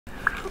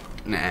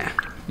Nah.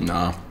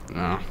 No.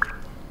 No.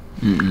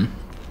 Mm-mm.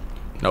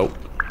 Nope.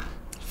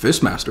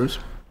 Fistmasters?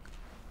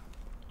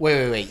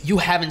 Wait. You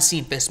haven't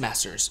seen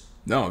Fistmasters?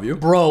 No, have you?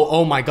 Bro,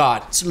 oh my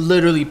god. It's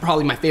literally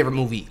probably my favorite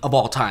movie of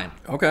all time.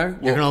 Okay. Well,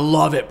 You're gonna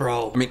love it,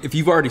 bro. I mean, if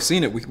you've already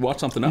seen it, we can watch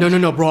something else.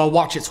 No, bro. I'll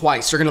watch it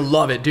twice. You're gonna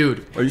love it,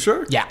 dude. Are you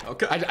sure? Yeah.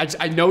 Okay.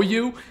 I know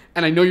you,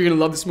 and I know you're gonna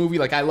love this movie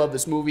like I love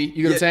this movie.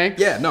 You know what I'm saying?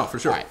 Yeah, no, for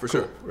sure. All right, for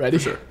cool. sure. Ready?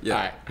 For sure. Yeah.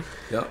 All right.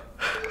 Yep.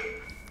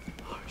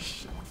 Oh,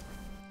 shit.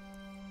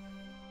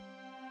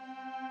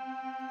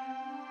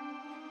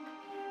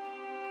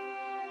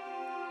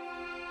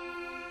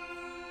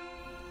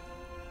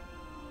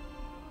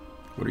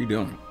 What are you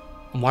doing?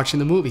 I'm watching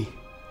the movie.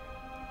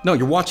 No,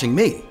 you're watching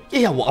me.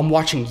 Yeah, well, I'm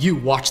watching you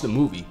watch the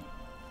movie.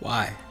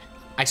 Why?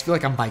 I just feel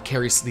like I'm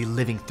vicariously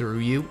living through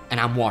you, and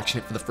I'm watching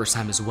it for the first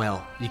time as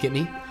well. You get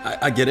me?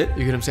 I get it.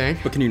 You get what I'm saying?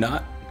 But can you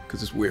not?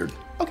 Because it's weird.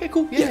 Okay,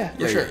 cool. Yeah,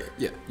 for sure.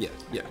 Yeah.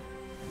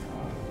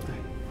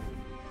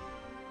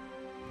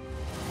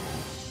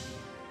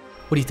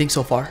 What do you think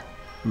so far?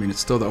 I mean,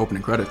 it's still the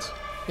opening credits.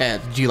 Yeah,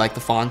 do you like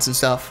the fonts and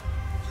stuff?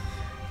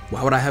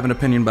 Why would I have an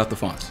opinion about the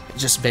fonts?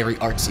 It's just very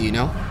artsy, you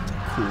know?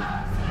 Cool.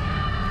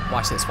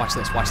 Watch this.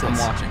 I'm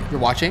watching. You're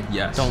watching?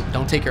 Yes.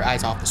 Don't take your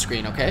eyes off the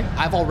screen, okay?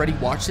 I've already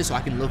watched this, so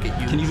I can look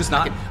at you. Can you just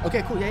not?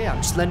 Okay, cool. Yeah.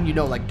 I'm just letting you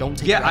know, like, don't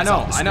take your eyes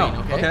off the screen,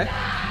 okay?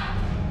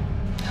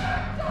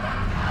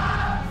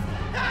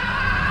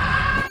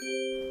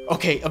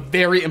 Okay, a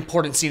very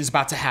important scene is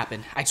about to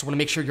happen. I just want to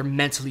make sure you're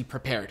mentally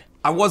prepared.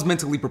 I was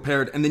mentally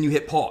prepared, and then you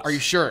hit pause. Are you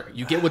sure?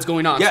 You get what's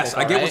going on? Yes, so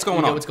far, I get right? what's going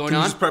you on. Get what's going Can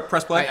on? you just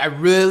press play? I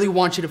really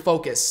want you to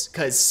focus,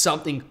 because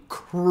something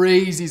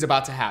crazy is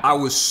about to happen. I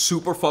was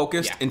super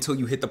focused until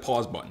you hit the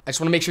pause button. I just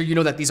want to make sure you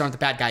know that these aren't the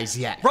bad guys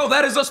yet. Bro,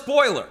 that is a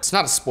spoiler. It's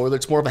not a spoiler,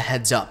 it's more of a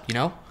heads up, you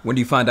know? When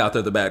do you find out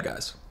they're the bad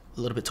guys? A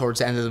little bit towards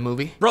the end of the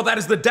movie. Bro, that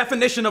is the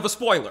definition of a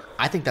spoiler.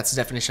 I think that's the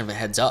definition of a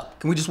heads up.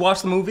 Can we just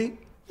watch the movie?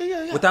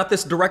 Yeah. Without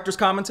this director's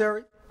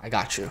commentary? I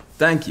got you.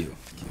 Thank you.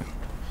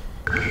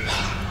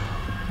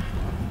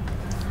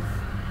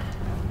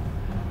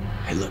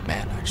 Hey, look,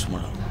 man, I just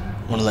want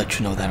to let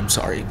you know that I'm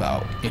sorry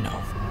about,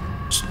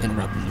 just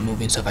interrupting the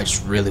movie and stuff. I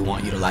just really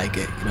want you to like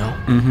it, you know?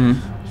 Mm-hmm.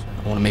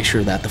 I want to make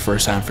sure that the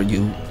first time for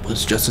you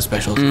was just as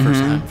special as the first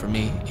time for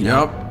me, you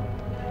know?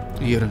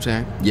 You get what I'm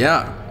saying?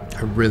 Yeah.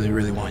 I really,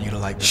 really want you to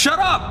like this. Shut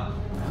up!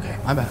 Okay,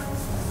 my bad.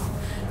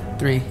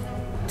 3,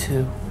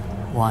 2,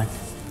 1.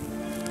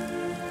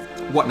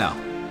 What now?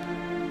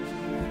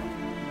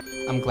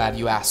 I'm glad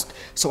you asked.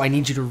 So I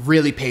need you to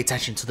really pay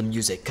attention to the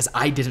music, because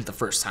I didn't the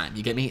first time,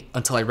 you get me?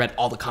 Until I read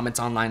all the comments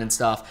online and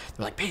stuff.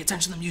 They're like, pay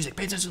attention to the music,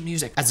 pay attention to the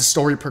music. As the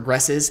story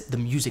progresses, the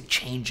music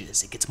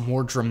changes. It gets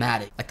more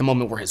dramatic. Like the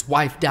moment where his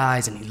wife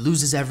dies and he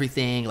loses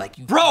everything, like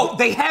you— Bro,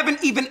 they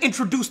haven't even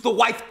introduced the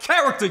wife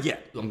character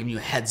yet. I'm giving you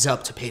a heads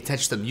up to pay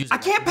attention to the music. I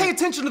can't pay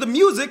attention to the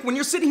music when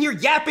you're sitting here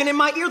yapping in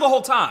my ear the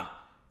whole time.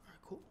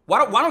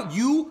 Why don't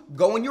you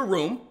go in your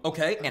room,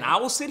 okay, and I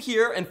will sit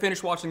here and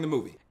finish watching the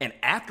movie. And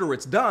after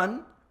it's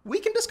done, we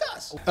can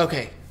discuss.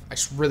 Okay, I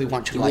just really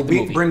want you to like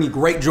the movie. Bring me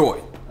great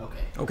joy.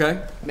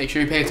 Okay? Make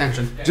sure you pay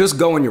attention. Just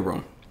go in your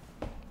room.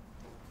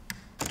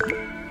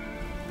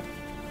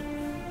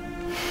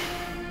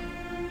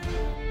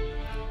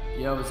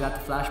 Yo, is that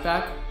the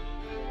flashback?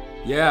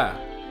 Yeah.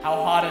 How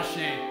hot is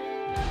she?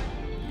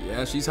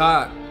 Yeah, she's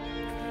hot.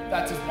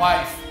 That's his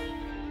wife.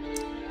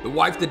 The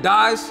wife that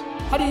dies?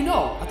 How do you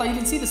know? I thought you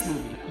didn't see this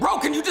movie. Bro,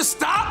 can you just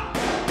stop?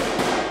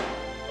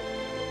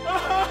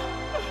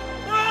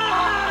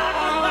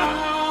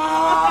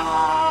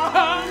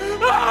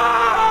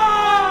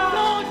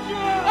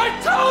 I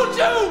told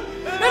you!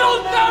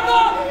 It'll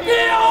never be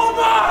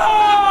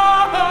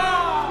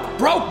over!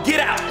 Bro,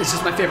 get out! It's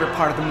just my favorite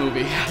part of the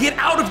movie. Get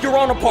out of your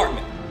own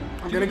apartment.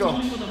 I'm gonna go.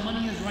 Where the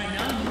money is right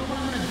now, you know what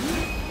I'm gonna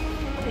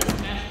do?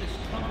 Smash this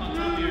trunk on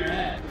top of your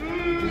head.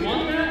 You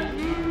want that?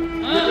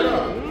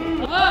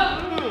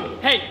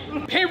 Hey,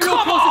 pay real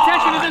close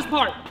attention to this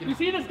part. You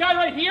see this guy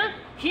right here?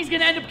 He's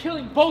gonna end up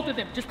killing both of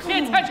them. Just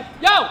pay attention.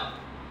 Yo!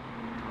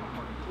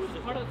 Who's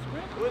this part of the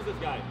script? Who is this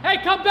guy? Hey,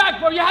 come back,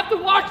 bro. You have to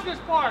watch this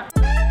part.